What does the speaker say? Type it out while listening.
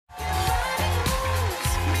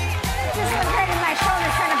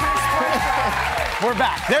We're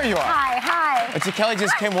back. There you are. Hi. But Kelly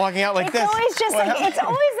just came walking out like this. It's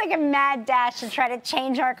always like a mad dash to try to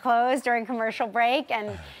change our clothes during commercial break.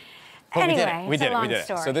 And anyway, we did it.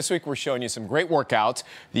 So this week we're showing you some great workouts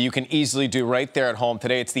that you can easily do right there at home.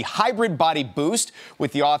 Today it's the Hybrid Body Boost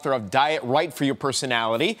with the author of Diet Right for Your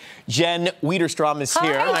Personality. Jen Widerstrom is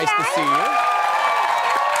here. Hi, nice to see you.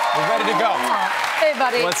 We're ready to go. Hey,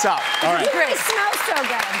 buddy. What's up? All right. It smells so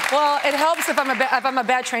good. Well, it helps if I'm a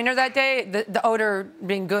bad trainer that day. The odor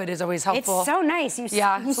being good is always helpful. It's so nice. It's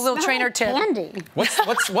a little trainer like tip. Candy.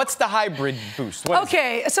 What's the Hybrid Boost?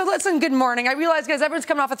 Okay, so listen, good morning. I realize, guys, everyone's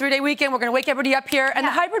coming off a 3-day weekend. We're going to wake everybody up here. And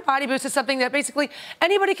the Hybrid Body Boost is something that basically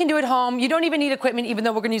anybody can do at home. You don't even need equipment, even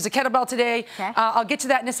though we're going to use a kettlebell today. Okay. I'll get to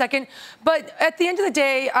that in a second. But at the end of the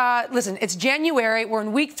day, listen, it's January. We're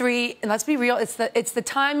in week 3. And let's be real, it's the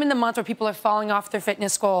time in the month where people are falling off their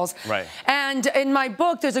fitness goals. Right. And in my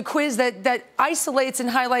book, there's a quiz that isolates and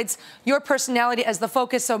highlights your personality as the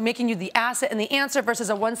focus, so making you the asset and the answer versus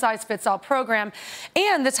a one-size-fits-all program.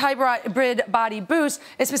 And this Hybrid Body Boost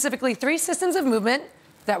is specifically 3 systems of movement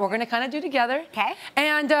that we're going to kind of do together. Okay.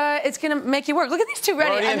 And it's going to make you work. Look at these two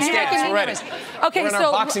ready. We're already in stance. We're ready. Okay, we're in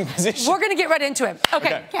our boxing position. We're going to get right into it.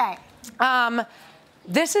 Okay. Okay.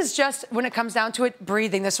 This is just, when it comes down to it,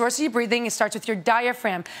 breathing. The source of your breathing, it starts with your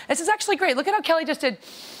diaphragm. This is actually great. Look at how Kelly just did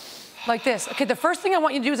like this. Okay, the first thing I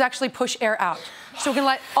want you to do is actually push air out. So we're gonna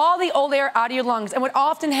let all the old air out of your lungs. And what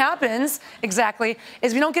often happens, exactly,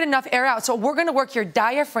 is we don't get enough air out. So we're gonna work your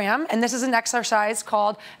diaphragm, and this is an exercise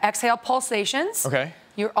called exhale pulsations. Okay.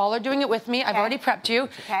 You all are doing it with me. I've already prepped you.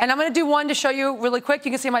 Okay. And I'm gonna do one to show you really quick. You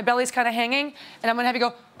can see my belly's kind of hanging, and I'm gonna have you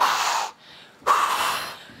go.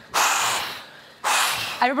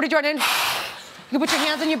 Everybody join in. You can put your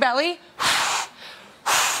hands on your belly.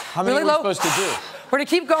 How many are we supposed to do? We're gonna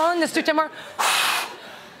keep going. Let's do 10 more.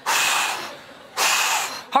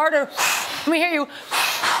 Harder. Let me hear you.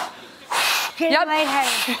 Getting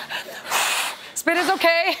lightheaded. Spin is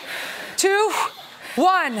okay. 2,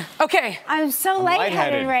 1. Okay. I'm so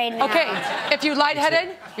lightheaded right now. Okay. If you're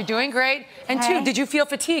lightheaded, you're doing great. And 2, did you feel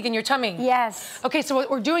fatigue in your tummy? Yes. Okay, so what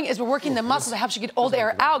we're doing is we're working the muscle that helps you get old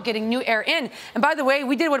air out, getting new air in. And by the way,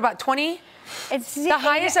 we did what, about 20? The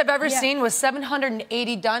highest I've ever seen was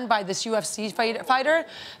 780 done by this UFC fighter.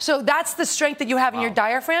 So that's the strength that you have in your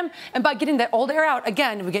diaphragm. And by getting that old air out,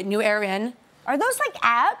 again, we get new air in. Are those like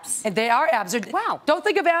abs? And they are abs. Wow. Don't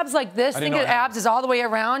think of abs like this. Think of abs as all the way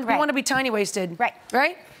around. We want to be tiny-waisted. Right.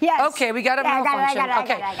 Right? Yes. Okay, we got it. I got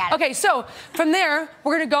it. Okay, so from there,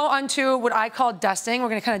 we're going to go on to what I call dusting. We're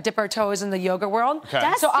going to kind of dip our toes in the yoga world.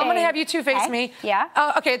 Okay. So I'm going to have you two face me.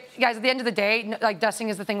 Yeah. Okay, guys, at the end of the day, like dusting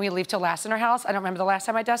is the thing we leave till last in our house. I don't remember the last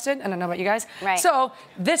time I dusted. I don't know about you guys. Right. So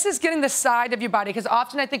this is getting the side of your body, because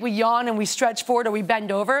often I think we yawn and we stretch forward or we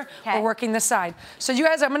bend over. Okay. We're working this side. So you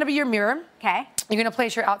guys, I'm going to be your mirror. Okay. You're going to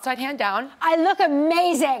place your outside hand down. I look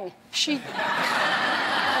amazing.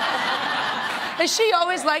 Is she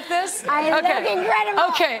always like this? I look incredible.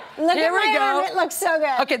 Okay, look here at we my go. arm. It looks so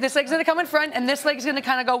good. Okay, this leg's gonna come in front, and this leg's gonna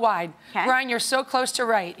kind of go wide. Okay. Brian, you're so close to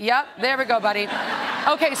right. Yep, there we go, buddy.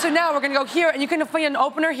 Okay, so now we're gonna go here, and you can find an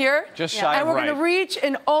opener here. Just shy and of we're gonna reach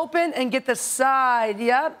and open and get the side.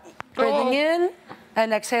 Yep. Breathing in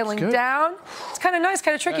and exhaling down. It's kind of nice,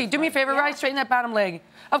 kind of tricky. Do me a favor, right? Straighten that bottom leg.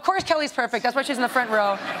 Of course, Kelly's perfect. That's why she's in the front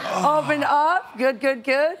row. Open up. Good, good,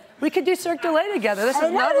 good. We could do Cirque du Soleil together. This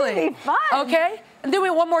is lovely. That'd be fun. Okay. And do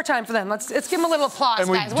it one more time for them. Let's give them a little applause, and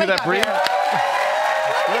we guys. do that breathe.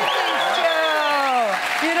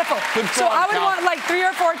 Beautiful. So I would want like 3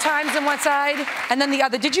 or 4 times on one side, and then the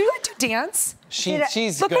other. Did you like to dance?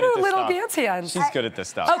 She's Look good at her this little stuff. dance hands. She's good at this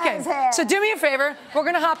stuff. Okay, so do me a favor. We're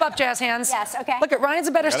gonna hop up, jazz hands. Yes, okay. Look, Ryan's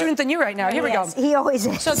a better student than you right now. Here we go. He always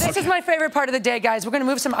is. So this is my favorite part of the day, guys. We're gonna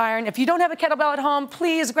move some iron. If you don't have a kettlebell at home,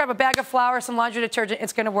 please grab a bag of flour, some laundry detergent.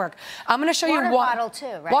 It's gonna work. I'm gonna show you Water bottle too,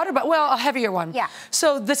 right? Water bottle, well, a heavier one. Yeah.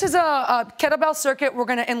 So this is a kettlebell circuit. We're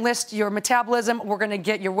gonna enlist your metabolism. We're gonna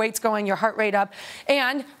get your weights going, your heart rate up,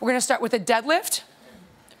 and we're gonna start with a deadlift.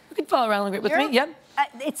 You can follow around a little bit with me. Yep.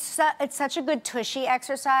 It's such a good tushy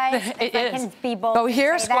exercise. It is. Can be bold. Go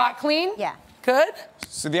here, squat clean. Yeah. Good.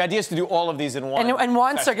 So the idea is to do all of these in one. In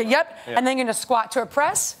one circuit, yep. Yeah. And then you're gonna squat to a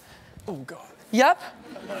press. Oh, God. Yep.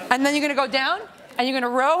 And then you're gonna go down, and you're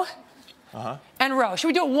gonna row. And row. Should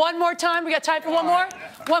we do it one more time? We got time for one more?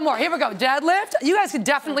 One more. Here we go. Deadlift. You guys can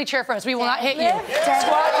definitely cheer for us. We will not hit you.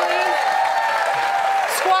 Squat clean.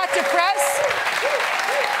 Squat to press.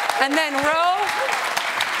 And then row.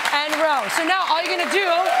 And row. So now all you're gonna do, you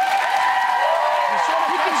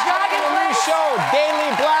can jog in place. New show, Daily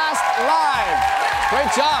Blast Live. Great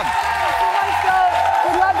job.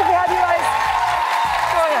 We'd love to have you guys.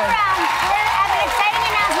 Go ahead. We have an exciting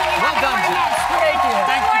announcement. Well done, Jen. Great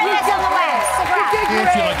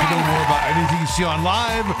you can see on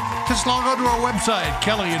live, just log on to our website,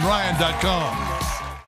 kellyandrayan.com.